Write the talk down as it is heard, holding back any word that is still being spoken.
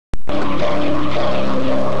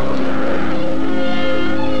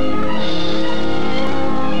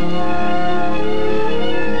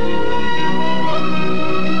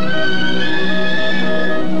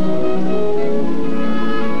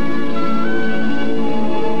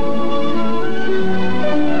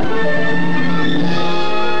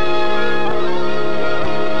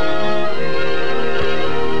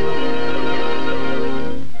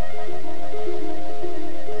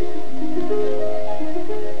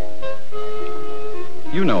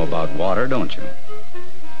You know about water, don't you?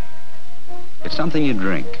 It's something you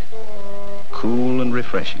drink, cool and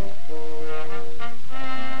refreshing.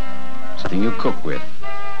 Something you cook with,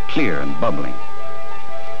 clear and bubbling.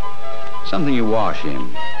 Something you wash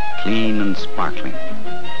in, clean and sparkling.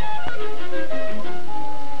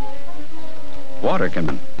 Water can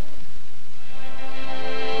be...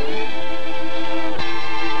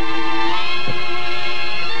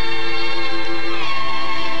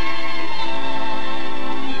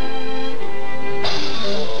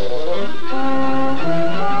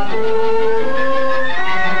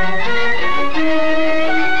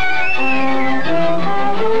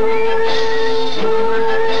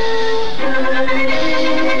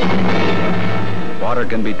 Water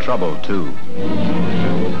can be trouble, too.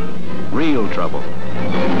 Real trouble.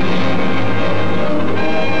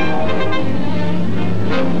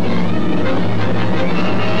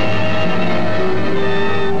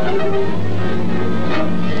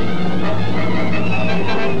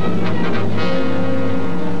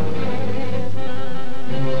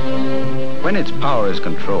 When its power is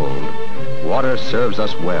controlled, water serves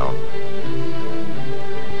us well.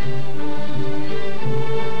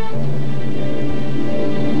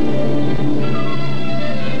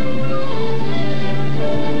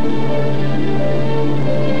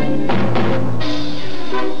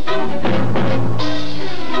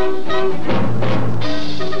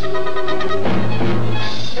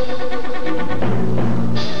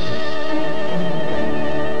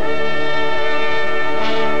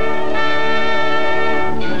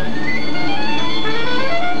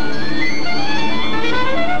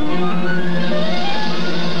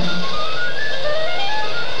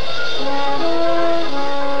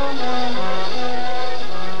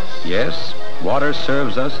 Yes, water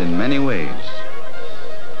serves us in many ways.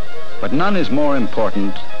 But none is more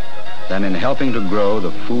important than in helping to grow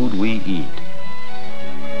the food we eat.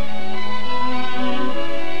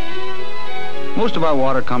 Most of our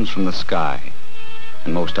water comes from the sky,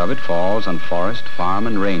 and most of it falls on forest, farm,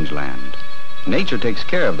 and rangeland. Nature takes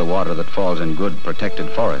care of the water that falls in good protected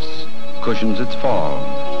forests, cushions its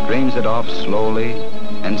fall, drains it off slowly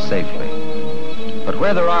and safely. But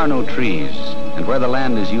where there are no trees, and where the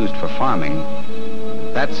land is used for farming,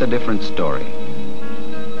 that's a different story.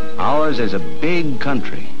 Ours is a big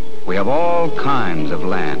country. We have all kinds of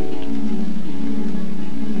land.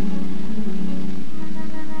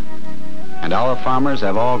 And our farmers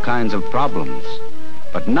have all kinds of problems,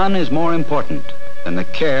 but none is more important than the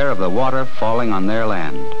care of the water falling on their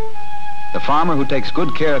land. The farmer who takes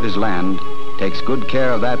good care of his land takes good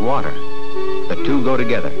care of that water. The two go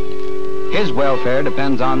together. His welfare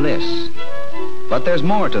depends on this. But there's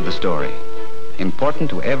more to the story, important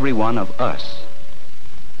to every one of us.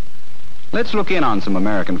 Let's look in on some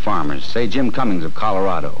American farmers, say Jim Cummings of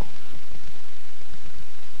Colorado,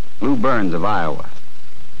 Lou Burns of Iowa,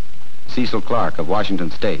 Cecil Clark of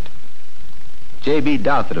Washington State, J.B.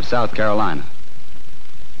 Douthit of South Carolina,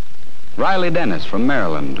 Riley Dennis from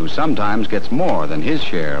Maryland, who sometimes gets more than his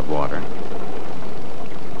share of water.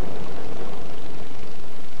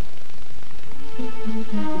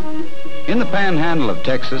 In the panhandle of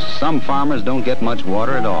Texas, some farmers don't get much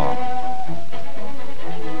water at all.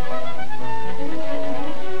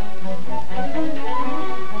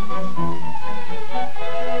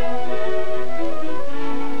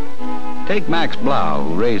 Take Max Blau,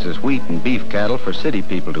 who raises wheat and beef cattle for city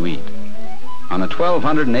people to eat. On a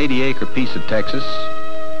 1,280-acre piece of Texas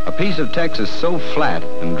so flat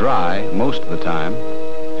and dry most of the time,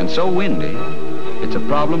 and so windy, it's a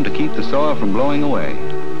problem to keep the soil from blowing away.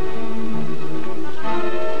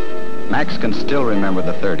 Max can still remember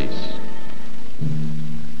the 30s.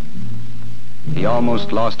 He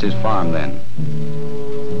almost lost his farm then.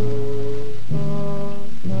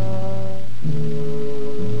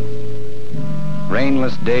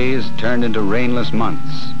 Rainless days turned into rainless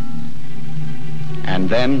months. And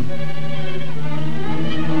then...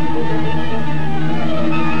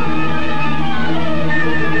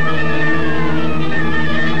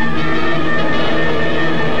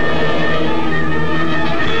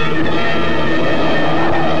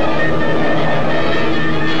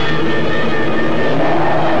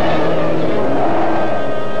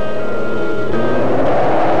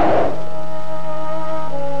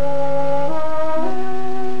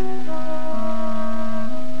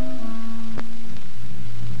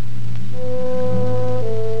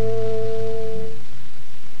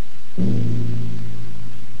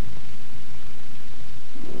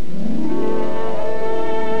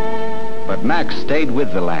 But Max stayed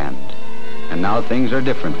with the land, and now things are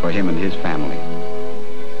different for him and his family.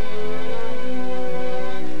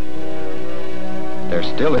 There's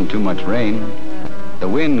still too much rain. The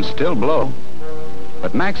winds still blow.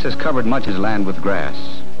 But Max has covered much of his land with grass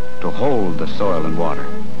to hold the soil and water.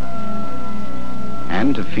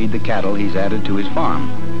 And to feed the cattle he's added to his farm.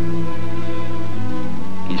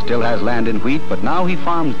 He still has land in wheat, but now he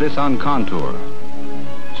farms this on contour,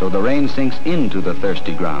 so the rain sinks into the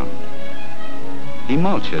thirsty ground. He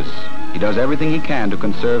mulches. He does everything he can to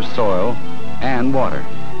conserve soil and water.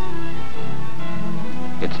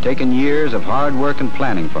 It's taken years of hard work and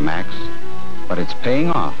planning for Max, but it's paying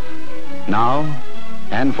off, now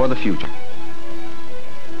and for the future.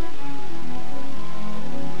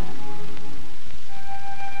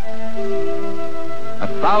 A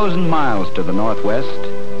 1,000 miles to the northwest,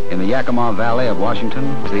 in the Yakima Valley of Washington,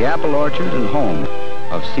 is the apple orchard and home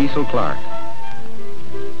of Cecil Clark.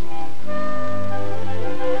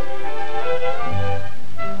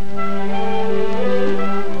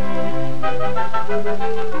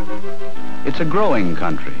 It's a growing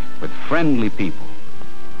country with friendly people,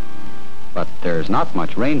 but there's not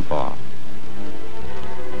much rainfall.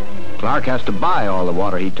 Clark has to buy all the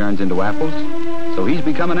water he turns into apples, so he's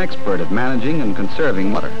become an expert at managing and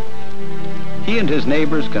conserving water. He and his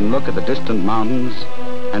neighbors can look at the distant mountains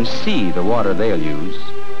and see the water they'll use.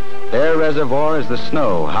 Their reservoir is the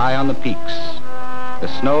snow high on the peaks,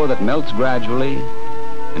 the snow that melts gradually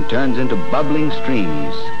and turns into bubbling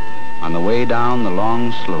streams on the way down the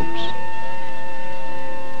long slopes.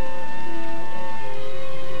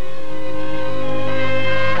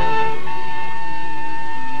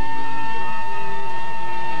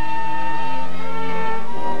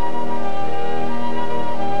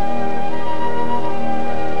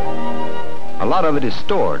 A lot of it is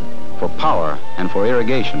stored for power and for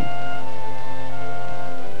irrigation.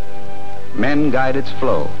 Men guide its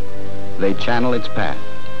flow. They channel its path.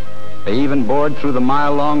 They even bored through the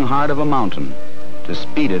mile-long heart of a mountain to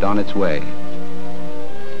speed it on its way.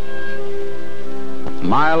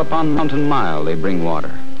 Mile upon mountain mile they bring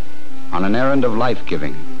water on an errand of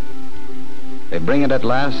life-giving. They bring it at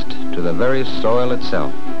last to the very soil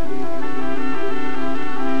itself.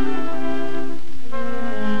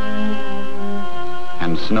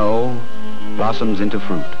 And snow blossoms into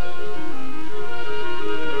fruit.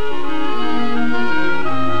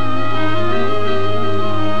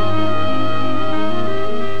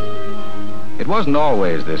 It wasn't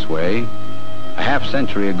always this way. A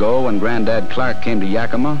half-century ago, when Grandad Clark came to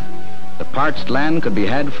Yakima, the parched land could be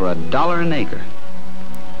had for $1 an acre.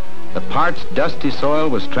 The parched, dusty soil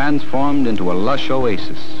was transformed into a lush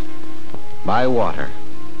oasis by water,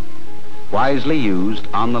 wisely used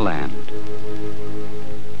on the land.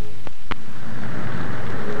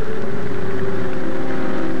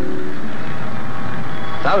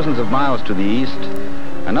 Thousands of miles to the east,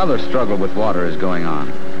 another struggle with water is going on.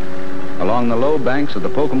 Along the low banks of the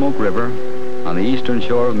Pocomoke River on the eastern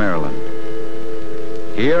shore of Maryland.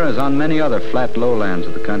 Here, as on many other flat lowlands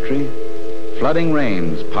of the country, flooding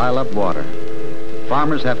rains pile up water.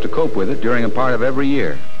 Farmers have to cope with it during a part of every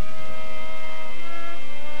year.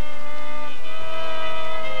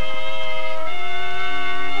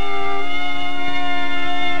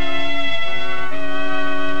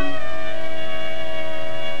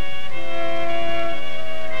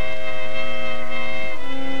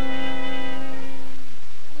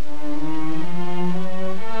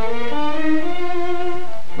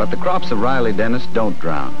 But the crops of Riley Dennis don't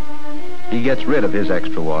drown. He gets rid of his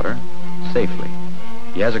extra water safely.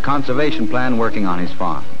 He has a conservation plan working on his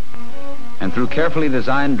farm. And through carefully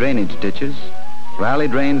designed drainage ditches, Riley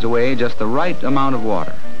drains away just the right amount of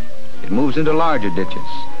water. It moves into larger ditches.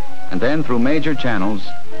 And then through major channels,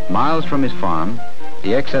 miles from his farm,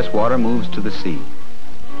 the excess water moves to the sea.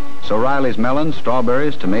 So Riley's melons,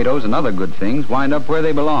 strawberries, tomatoes, and other good things wind up where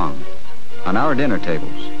they belong, on our dinner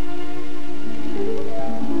tables.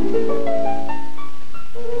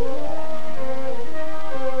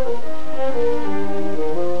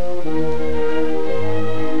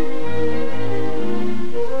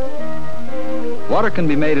 Water can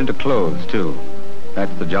be made into clothes, too.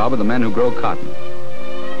 That's the job of the men who grow cotton.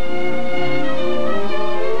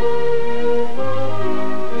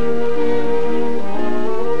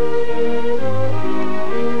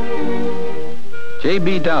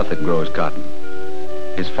 J.B. Douthit grows cotton.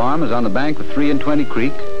 His farm is on the bank of 320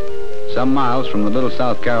 Creek, some miles from the little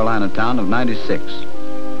South Carolina town of 96.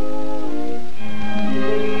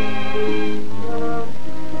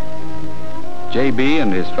 J.B.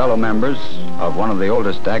 and his fellow members of one of the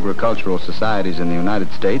oldest agricultural societies in the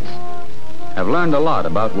United States, have learned a lot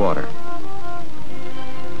about water.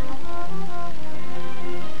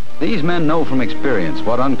 These men know from experience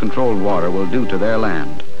what uncontrolled water will do to their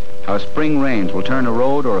land, how spring rains will turn a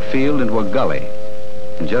road or a field into a gully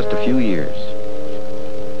in just a few years.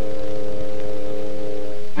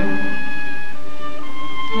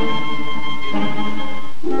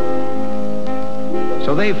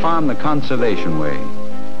 So they farm the conservation way,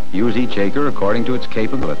 use each acre according to its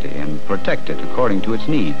capability and protect it according to its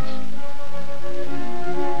needs.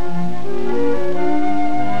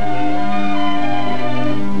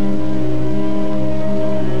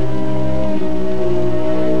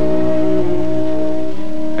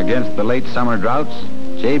 Against the late summer droughts,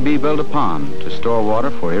 J.B. built a pond to store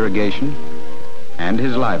water for irrigation and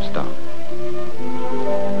his livestock.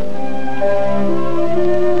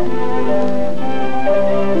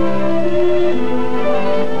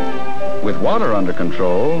 With water under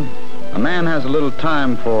control, a man has a little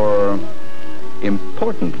time for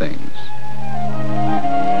important things.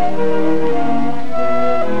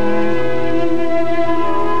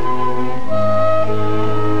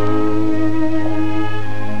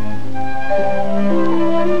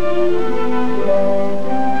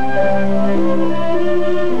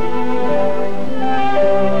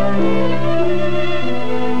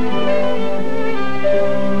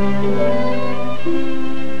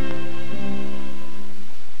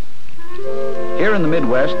 Here in the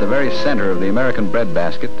Midwest, the very center of the American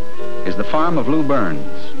breadbasket, is the farm of Lou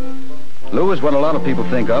Burns. Lou is what a lot of people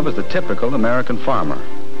think of as the typical American farmer.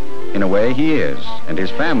 In a way, he is, and his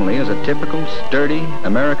family is a typical, sturdy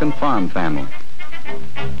American farm family.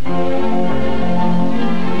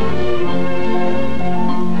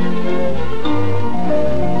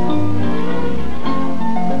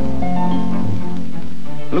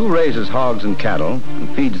 Lou raises hogs and cattle and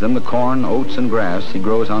feeds them the corn, oats, and grass he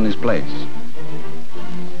grows on his place.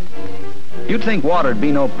 You'd think water'd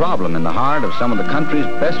be no problem in the heart of some of the country's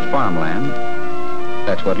best farmland.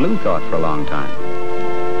 That's what Lou thought for a long time.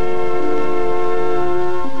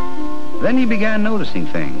 Then he began noticing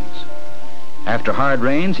things. After hard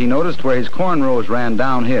rains, he noticed where his corn rows ran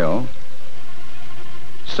downhill,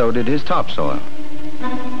 so did his topsoil.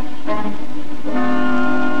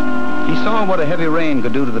 He saw what a heavy rain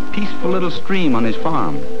could do to the peaceful little stream on his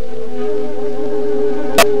farm.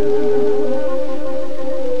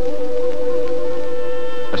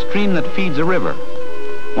 A stream that feeds a river,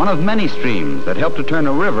 one of many streams that help to turn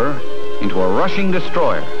a river into a rushing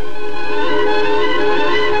destroyer.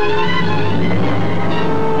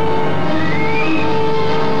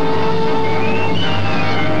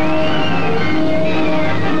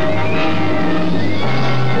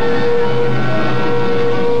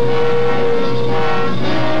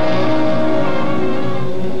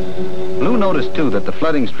 Lou noticed, too, that the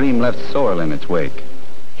flooding stream left soil in its wake.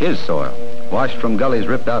 His soil, washed from gullies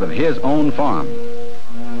ripped out of his own farm.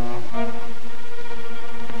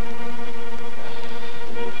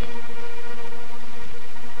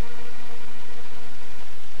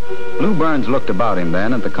 Lou Burns looked about him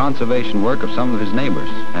then at the conservation work of some of his neighbors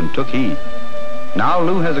and took heed. Now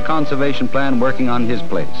Lou has a conservation plan working on his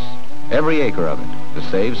place, every acre of it, to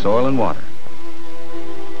save soil and water.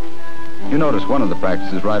 You notice one of the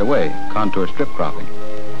practices right away, contour strip cropping.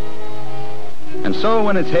 And so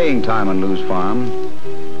when it's haying time on Lou's farm,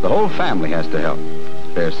 the whole family has to help.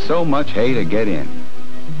 There's so much hay to get in.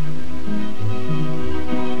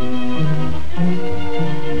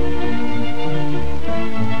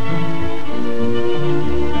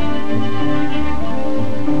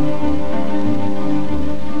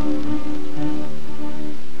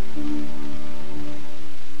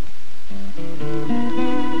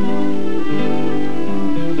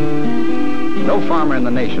 No farmer in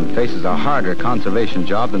the nation faces a harder conservation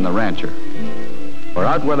job than the rancher. For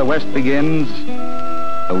out where the West begins,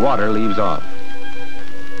 the water leaves off.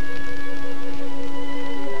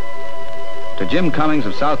 To Jim Cummings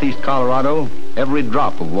of southeast Colorado, every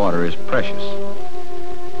drop of water is precious.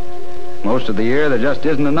 Most of the year, there just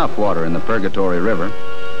isn't enough water in the Purgatory River.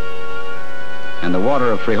 And the water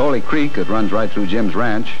of Frijoli Creek that runs right through Jim's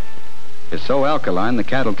ranch is so alkaline the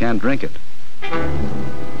cattle can't drink it.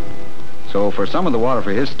 So for some of the water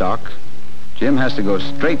for his stock, Jim has to go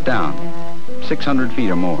straight down, 600 feet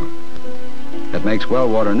or more. That makes well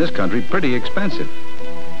water in this country pretty expensive.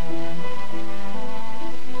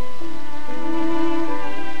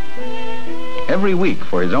 Every week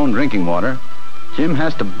for his own drinking water, Jim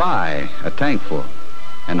has to buy a tank full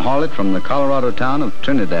and haul it from the Colorado town of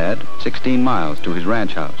Trinidad, 16 miles, to his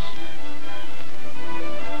ranch house.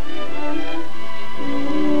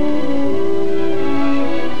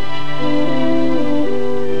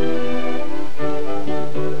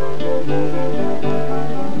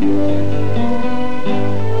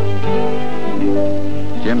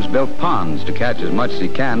 built ponds to catch as much as he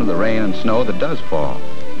can of the rain and snow that does fall.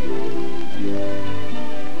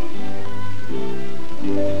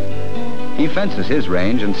 He fences his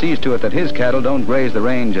range and sees to it that his cattle don't graze the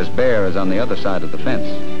range as bare as on the other side of the fence.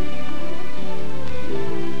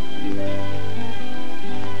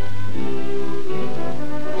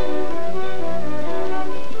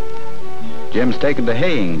 Jim's taken to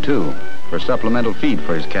haying, too, for supplemental feed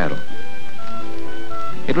for his cattle.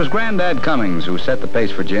 It was Grandad Cummings who set the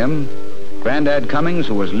pace for Jim. Grandad Cummings,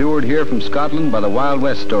 who was lured here from Scotland by the Wild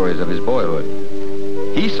West stories of his boyhood.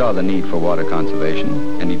 He saw the need for water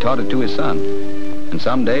conservation, and he taught it to his son. And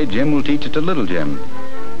someday, Jim will teach it to little Jim.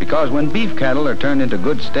 Because when beef cattle are turned into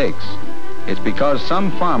good steaks, it's because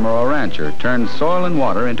some farmer or rancher turned soil and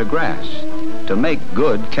water into grass to make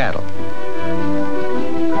good cattle.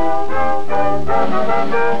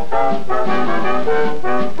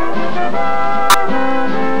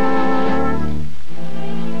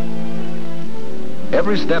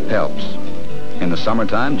 Every step helps. In the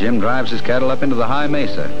summertime, Jim drives his cattle up into the high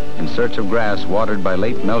mesa in search of grass watered by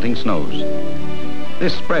late melting snows.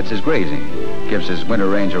 This spreads his grazing, gives his winter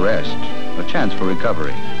range a rest, a chance for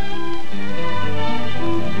recovery.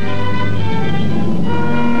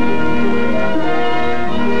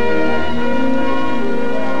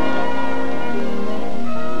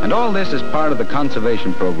 And all this is part of the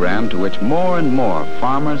conservation program to which more and more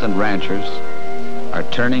farmers and ranchers are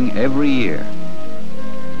turning every year.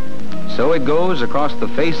 So it goes across the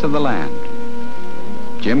face of the land.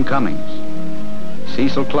 Jim Cummings,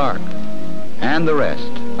 Cecil Clark, and the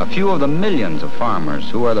rest, a few of the millions of farmers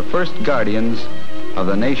who are the first guardians of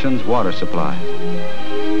the nation's water supply.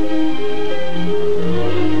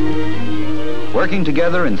 Working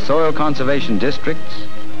together in soil conservation districts,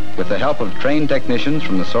 with the help of trained technicians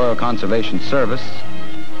from the Soil Conservation Service,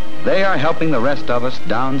 they are helping the rest of us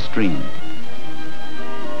downstream.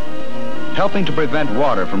 Helping to prevent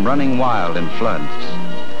water from running wild in floods,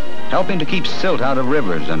 helping to keep silt out of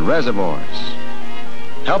rivers and reservoirs,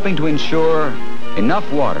 helping to ensure enough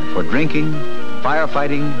water for drinking,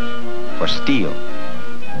 firefighting, for steel,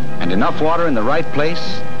 and enough water in the right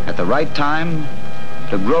place at the right time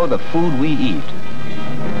to grow the food we eat.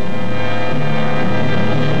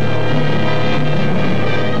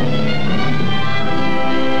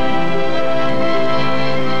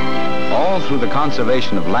 All through the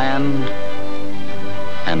conservation of land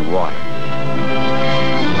and water.